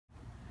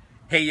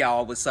Hey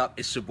y'all, what's up?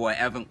 It's your boy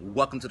Evan.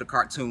 Welcome to the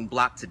Cartoon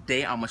Block.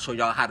 Today I'm gonna show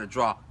y'all how to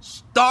draw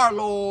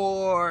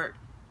Star-Lord.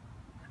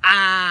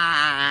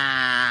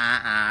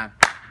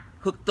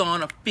 Hooked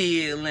on a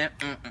feeling.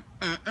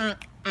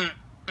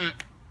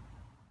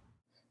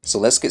 So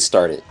let's get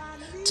started.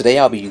 Today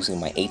I'll be using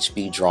my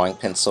HB drawing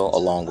pencil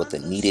along with a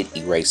kneaded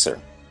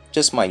eraser.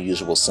 Just my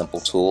usual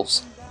simple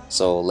tools.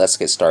 So let's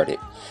get started.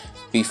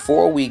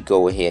 Before we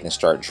go ahead and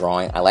start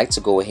drawing, I like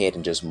to go ahead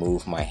and just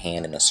move my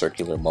hand in a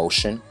circular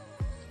motion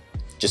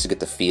just to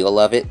get the feel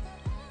of it,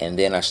 and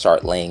then I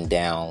start laying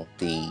down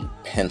the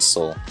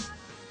pencil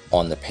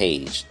on the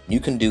page.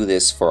 You can do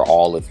this for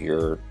all of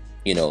your,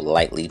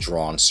 lightly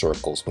drawn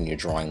circles when you're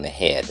drawing the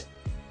head.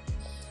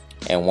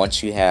 And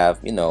once you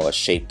have, a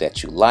shape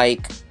that you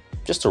like,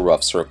 just a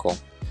rough circle,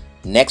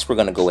 next we're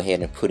going to go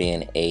ahead and put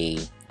in a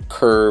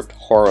curved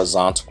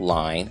horizontal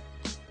line,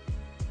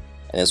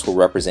 and this will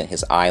represent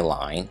his eye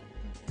line.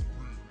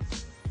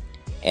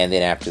 And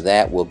then after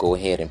that, we'll go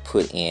ahead and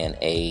put in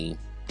a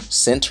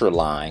center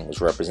line,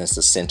 which represents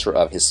the center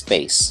of his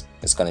face.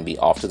 It's going to be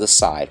off to the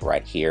side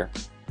right here,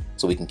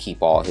 so we can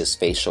keep all his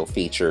facial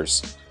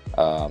features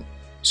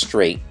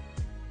straight.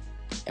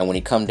 And when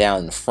you come down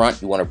in the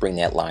front, you want to bring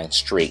that line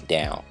straight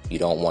down. You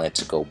don't want it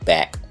to go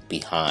back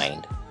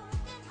behind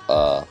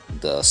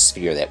the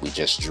sphere that we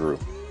just drew.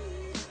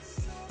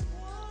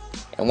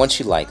 And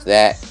once you like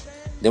that,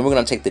 then we're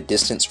going to take the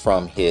distance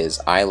from his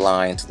eye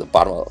line to the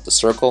bottom of the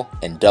circle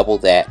and double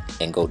that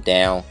and go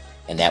down,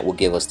 and that will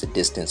give us the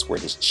distance where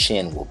his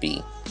chin will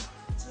be.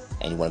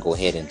 And you want to go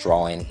ahead and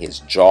draw in his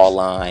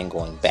jawline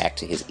going back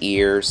to his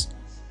ears,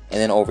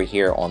 and then over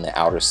here on the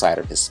outer side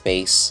of his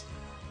face.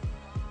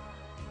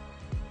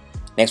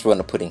 Next we're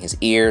going to put in his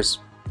ears,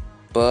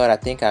 but I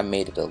think I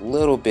made it a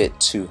little bit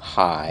too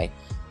high,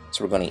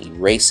 so we're going to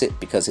erase it,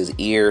 because his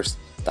ears,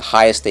 the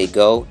highest they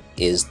go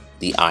is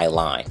the eye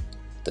line.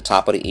 The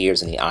top of the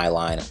ears and the eye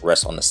line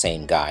rest on the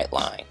same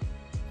guideline.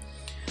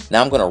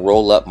 Now I'm going to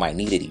roll up my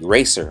kneaded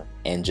eraser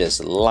and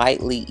just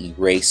lightly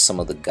erase some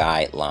of the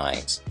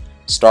guidelines.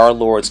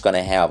 Star-Lord's going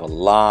to have a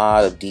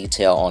lot of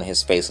detail on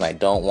his face, and I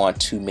don't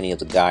want too many of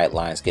the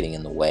guidelines getting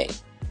in the way.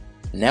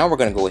 Now we're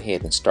going to go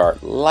ahead and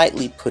start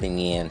lightly putting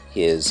in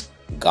his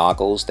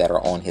goggles that are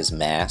on his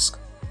mask.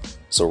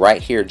 So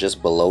right here,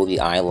 just below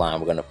the eye line,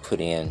 we're going to put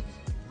in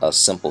a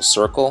simple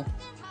circle,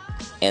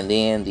 and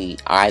then the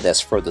eye that's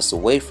furthest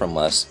away from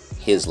us,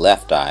 his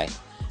left eye,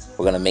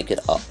 we're going to make it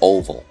an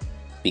oval,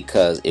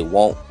 because it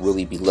won't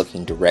really be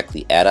looking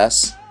directly at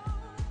us.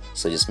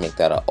 So just make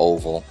that an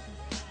oval.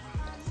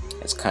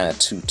 It's kind of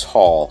too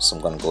tall, so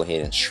I'm going to go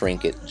ahead and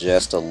shrink it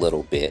just a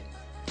little bit,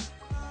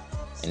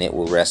 and it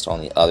will rest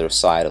on the other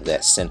side of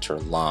that center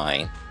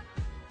line.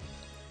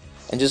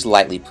 And just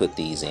lightly put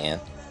these in.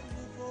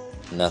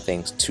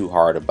 Nothing's too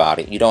hard about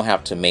it. You don't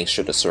have to make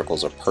sure the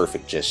circles are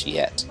perfect just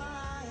yet.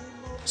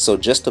 So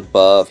just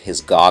above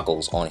his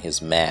goggles on his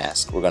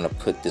mask, we're going to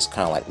put this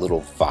kind of like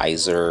little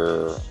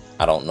visor,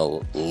 I don't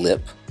know,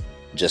 lip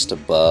just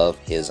above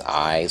his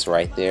eyes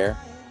right there.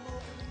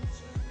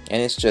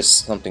 And it's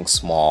just something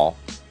small.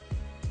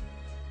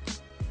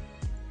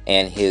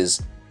 And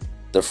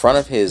the front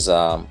of his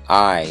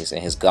eyes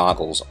and his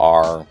goggles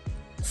are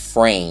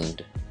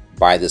framed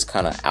by this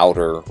kind of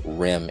outer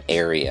rim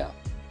area.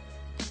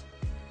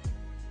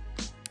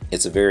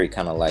 It's a very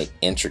kind of like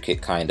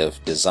intricate kind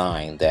of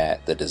design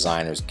that the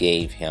designers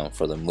gave him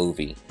for the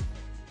movie,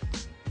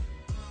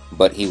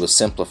 but he was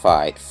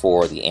simplified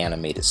for the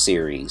animated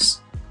series,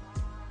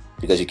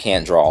 because you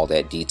can't draw all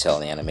that detail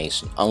in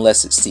animation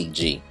unless it's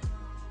CG.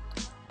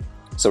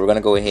 So we're going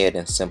to go ahead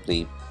and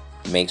simply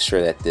make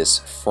sure that this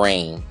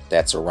frame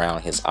that's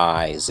around his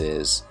eyes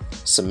is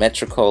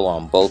symmetrical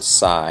on both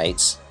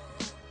sides.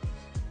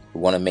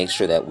 We want to make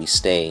sure that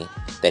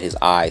his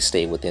eyes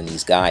stay within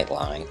these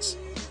guidelines.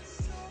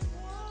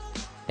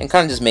 And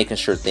kind of just making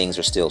sure things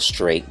are still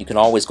straight. You can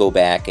always go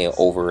back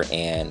over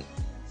and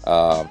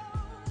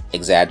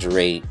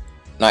exaggerate,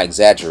 not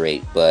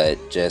exaggerate, but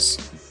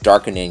just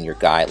darken in your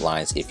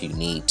guidelines if you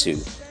need to,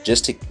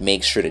 just to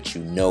make sure that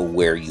you know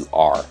where you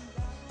are.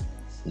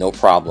 No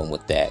problem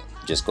with that.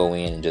 Just go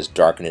in and just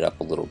darken it up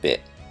a little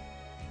bit.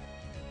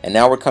 And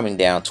now we're coming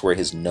down to where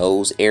his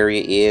nose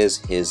area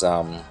is,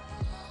 the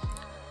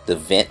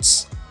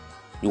vents.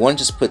 You want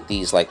to just put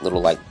these like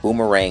little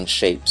boomerang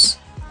shapes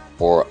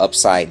or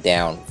upside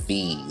down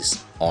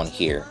V's on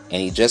here, and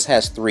he just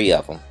has 3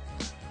 of them.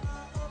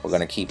 We're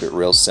going to keep it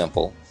real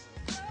simple.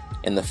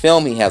 In the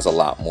film he has a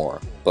lot more,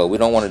 but we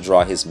don't want to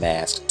draw his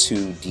mask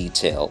too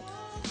detailed.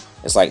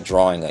 It's like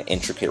drawing an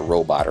intricate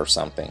robot or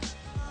something.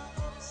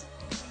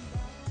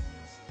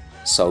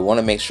 So we want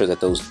to make sure that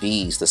those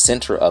V's, the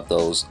center of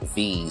those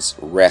V's,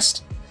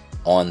 rest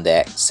on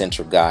that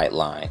center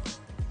guideline.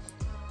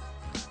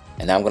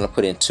 And now I'm going to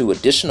put in 2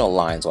 additional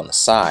lines on the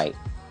side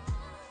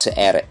to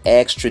add an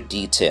extra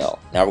detail.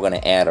 Now we're going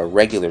to add a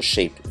regular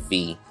shaped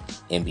V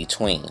in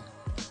between.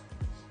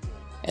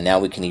 And now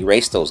we can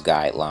erase those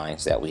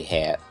guidelines that we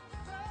had.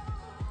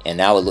 And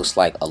now it looks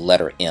like a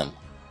letter M.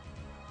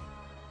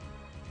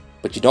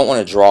 But you don't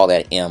want to draw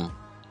that M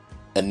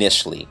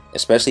initially,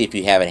 especially if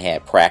you haven't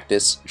had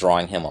practice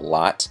drawing him a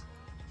lot.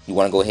 You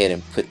want to go ahead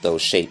and put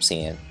those shapes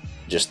in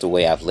just the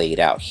way I've laid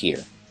out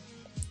here,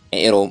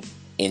 and it'll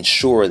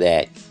ensure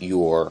that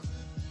your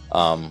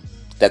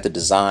that the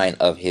design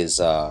of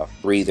his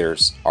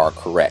breathers are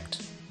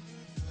correct.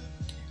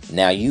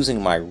 Now,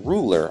 using my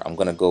ruler, I'm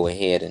going to go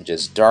ahead and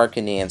just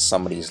darken in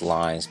some of these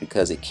lines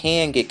because it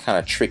can get kind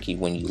of tricky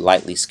when you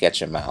lightly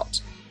sketch them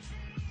out.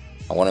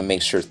 I want to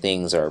make sure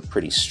things are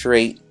pretty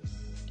straight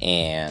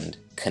and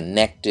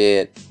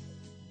connected,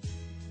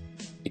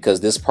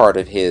 because this part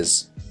of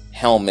his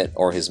helmet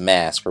or his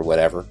mask or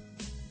whatever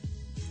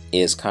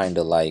is kind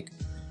of like,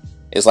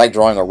 it's like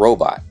drawing a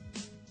robot.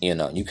 You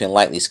know, you can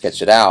lightly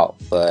sketch it out,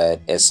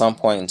 but at some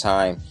point in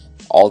time,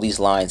 all these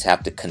lines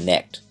have to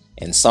connect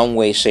in some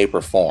way, shape,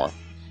 or form,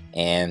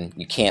 and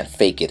you can't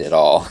fake it at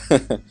all.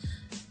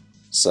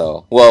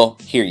 So, well,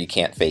 here you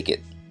can't fake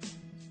it.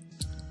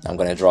 I'm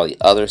going to draw the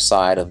other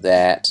side of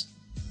that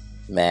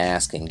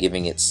mask and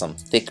giving it some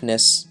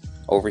thickness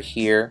over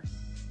here.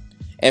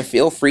 And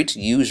feel free to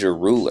use your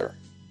ruler.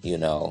 You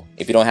know,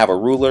 if you don't have a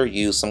ruler,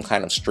 use some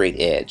kind of straight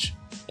edge.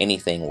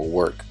 Anything will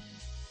work.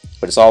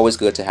 But it's always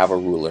good to have a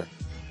ruler.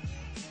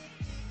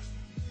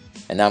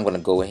 And now I'm going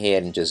to go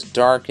ahead and just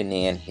darken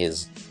in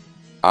his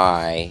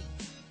eye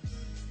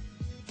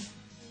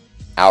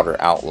outer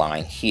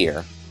outline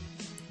here.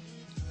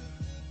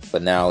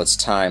 But now it's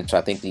time to,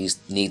 I think these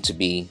need to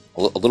be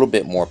a little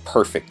bit more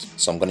perfect.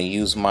 So I'm going to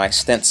use my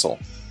stencil.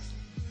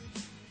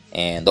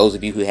 And those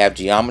of you who have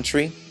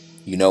geometry,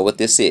 you know what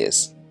this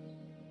is.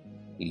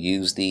 You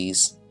use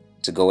these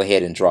to go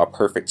ahead and draw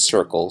perfect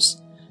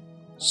circles.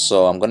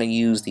 So I'm going to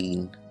use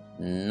the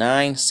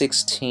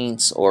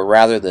 9/16, or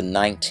rather the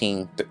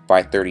 19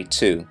 by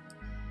 32.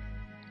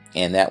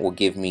 And that will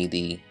give me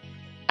the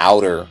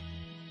outer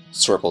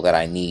circle that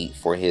I need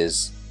for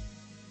his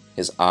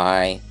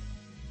eye.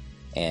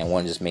 And I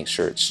want to just make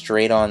sure it's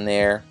straight on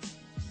there.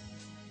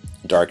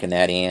 Darken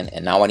that in.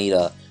 And now I need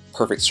a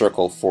perfect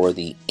circle for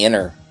the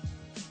inner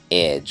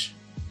edge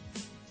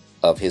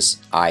of his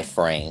eye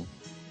frame.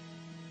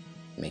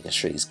 Making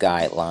sure these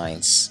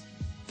guidelines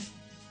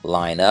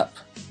line up.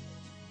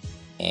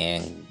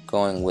 And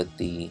going with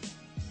the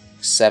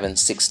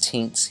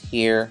 7/16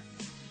 here.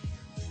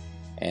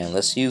 And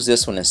let's use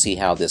this one and see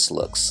how this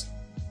looks.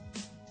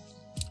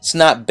 It's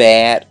not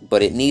bad,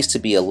 but it needs to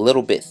be a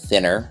little bit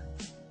thinner.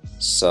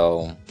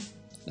 So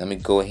let me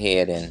go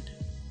ahead and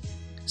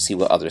see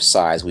what other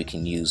size we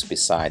can use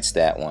besides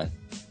that one.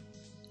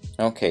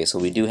 Okay, so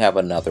we do have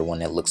another one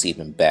that looks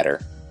even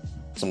better.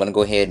 So I'm going to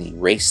go ahead and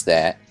erase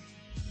that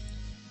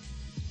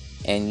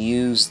and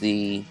use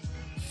the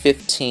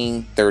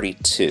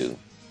 1532.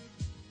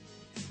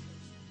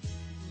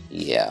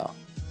 Yeah.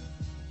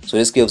 So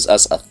this gives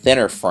us a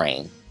thinner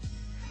frame.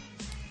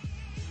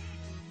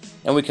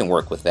 And we can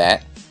work with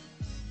that.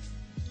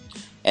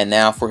 And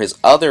now for his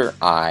other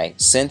eye,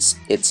 since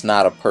it's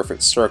not a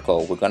perfect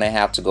circle, we're going to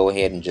have to go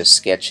ahead and just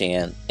sketch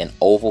in an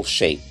oval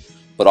shape,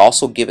 but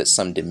also give it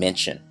some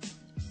dimension.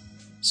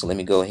 So let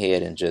me go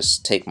ahead and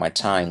just take my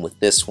time with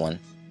this one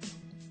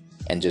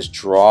and just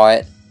draw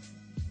it.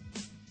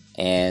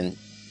 And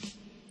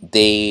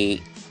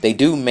they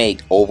do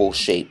make oval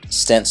shaped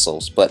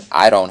stencils, but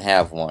I don't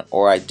have one,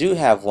 or I do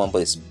have one,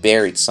 but it's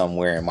buried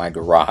somewhere in my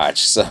garage.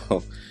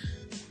 So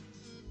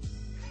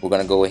we're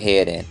going to go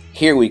ahead and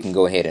here we can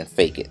go ahead and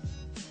fake it.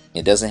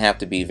 It doesn't have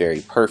to be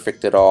very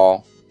perfect at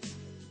all.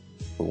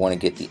 We want to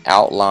get the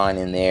outline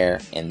in there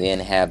and then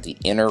have the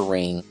inner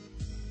ring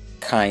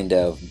kind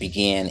of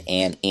begin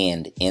and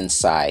end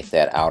inside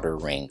that outer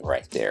ring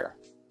right there.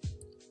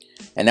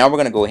 And now we're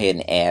going to go ahead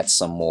and add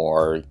some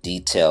more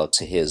detail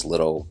to his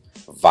little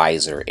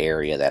visor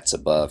area that's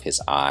above his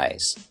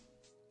eyes.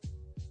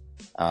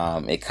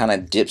 It kind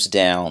of dips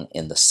down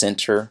in the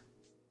center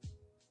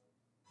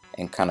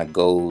and kind of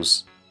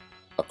goes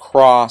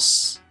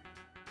across,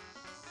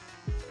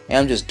 and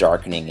I'm just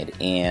darkening it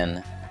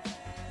in,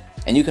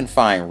 and you can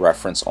find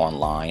reference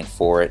online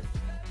for it.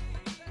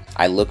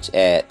 I looked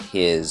at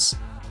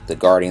the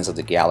Guardians of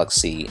the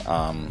Galaxy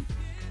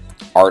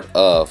Art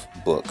of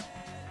book,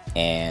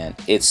 and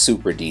it's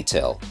super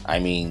detailed. I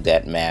mean,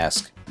 that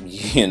mask,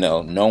 you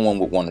know, no one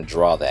would want to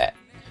draw that.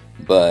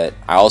 But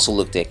I also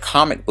looked at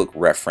comic book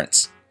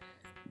reference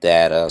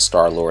that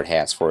Star-Lord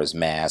has for his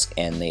mask,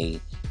 and they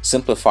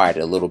simplified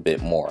it a little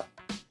bit more.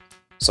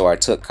 So I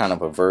took kind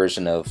of a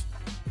version of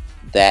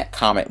that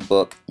comic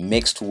book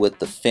mixed with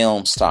the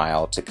film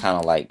style to kind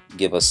of like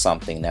give us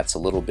something that's a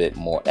little bit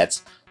more,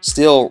 that's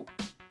still,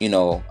 you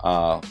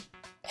know,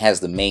 has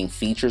the main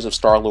features of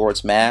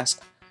Star-Lord's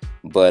mask,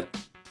 but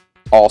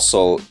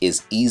also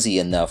is easy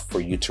enough for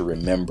you to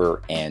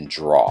remember and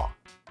draw.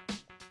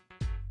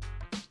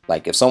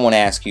 Like if someone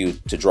asks you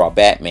to draw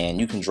Batman,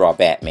 you can draw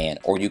Batman,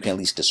 or you can at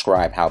least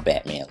describe how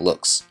Batman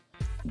looks.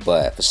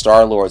 But for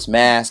Star-Lord's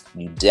mask,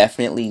 you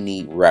definitely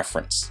need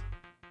reference.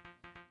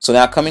 So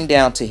now coming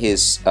down to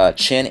his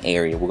chin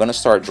area, we're going to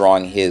start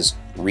drawing his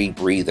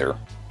rebreather.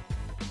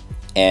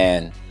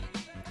 And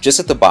just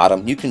at the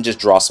bottom, you can just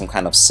draw some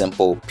kind of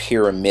simple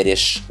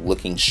pyramidish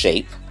looking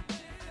shape.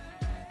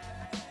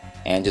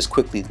 and just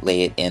quickly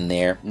lay it in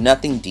there.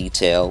 Nothing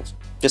detailed,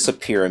 just a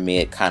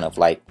pyramid kind of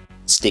like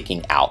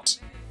sticking out.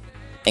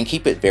 And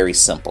keep it very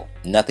simple,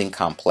 nothing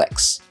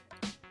complex.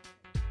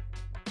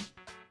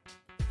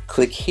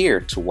 Click here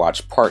to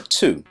watch part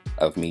 2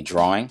 of me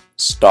drawing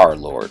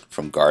Star-Lord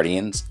from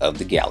Guardians of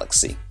the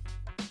Galaxy.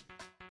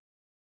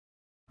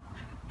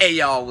 Hey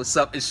y'all, what's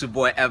up? It's your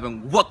boy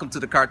Evan. Welcome to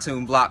the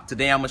Cartoon Block.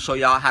 Today I'm gonna show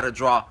y'all how to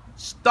draw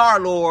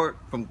Star-Lord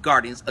from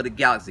Guardians of the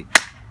Galaxy.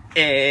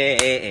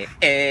 Hey,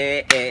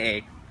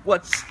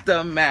 what's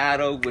the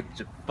matter with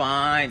your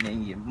fine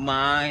and your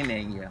mind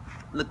and you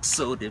look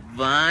so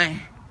divine?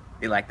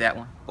 You like that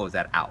one? Or is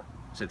that out?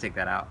 Should I take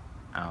that out?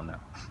 I don't know.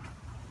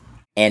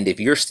 And if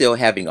you're still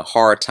having a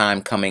hard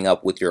time coming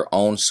up with your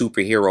own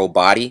superhero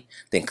body,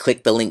 then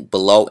click the link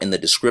below in the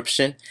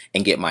description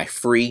and get my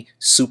free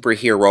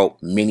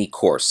superhero mini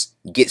course.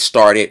 Get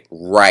started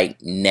right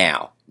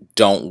now.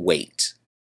 Don't wait.